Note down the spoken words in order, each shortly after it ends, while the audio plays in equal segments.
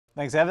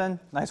Thanks, Evan.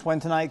 Nice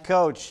win tonight,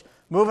 Coach.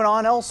 Moving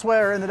on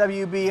elsewhere in the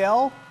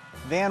WBL,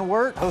 Van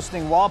Wert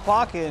hosting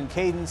Wapak and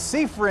Caden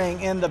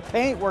Seifring in the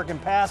paint, working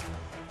past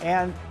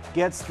and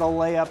gets the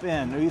layup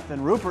in.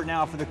 Ethan Rupert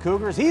now for the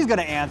Cougars. He's going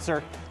to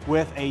answer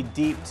with a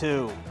deep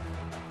two.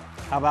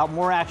 How about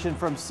more action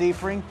from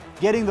Seifring?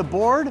 Getting the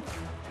board,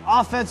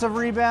 offensive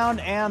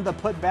rebound, and the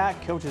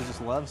putback. Coaches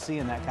just love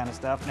seeing that kind of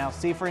stuff. Now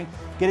Seifring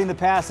getting the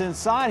pass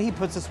inside. He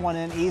puts this one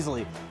in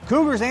easily.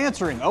 Cougars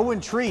answering. Owen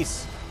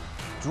Treese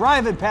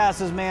driving past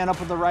his man up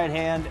with the right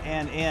hand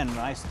and in.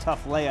 Nice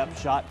tough layup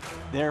shot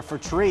there for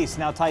Treese.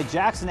 Now Ty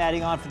Jackson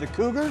adding on for the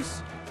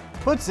Cougars.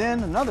 Puts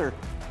in another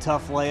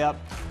tough layup.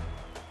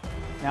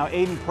 Now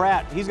Aiden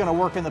Pratt, he's going to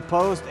work in the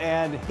post,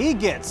 and he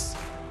gets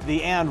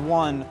the and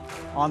one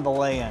on the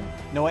lay-in.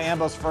 Noah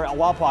Ambos for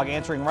Wapak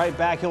answering right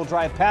back. He'll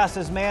drive past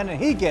his man,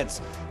 and he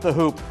gets the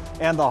hoop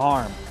and the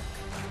harm.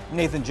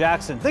 Nathan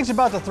Jackson thinks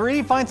about the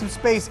three, finds some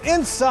space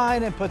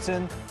inside, and puts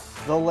in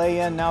the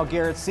lay-in. Now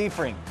Garrett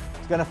Seifring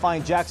is going to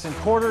find Jackson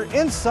Quarter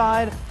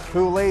inside,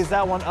 who lays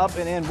that one up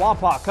and in.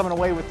 Wapak coming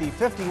away with the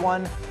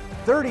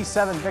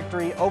 51-37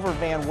 victory over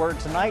Van Wert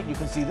tonight. You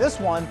can see this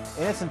one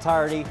in its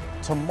entirety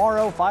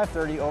tomorrow,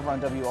 5:30 over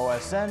on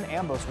WOSN.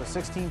 Ambos with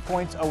 16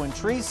 points. Owen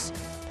Treese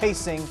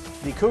pacing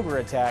the Cougar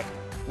attack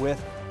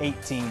with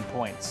 18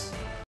 points.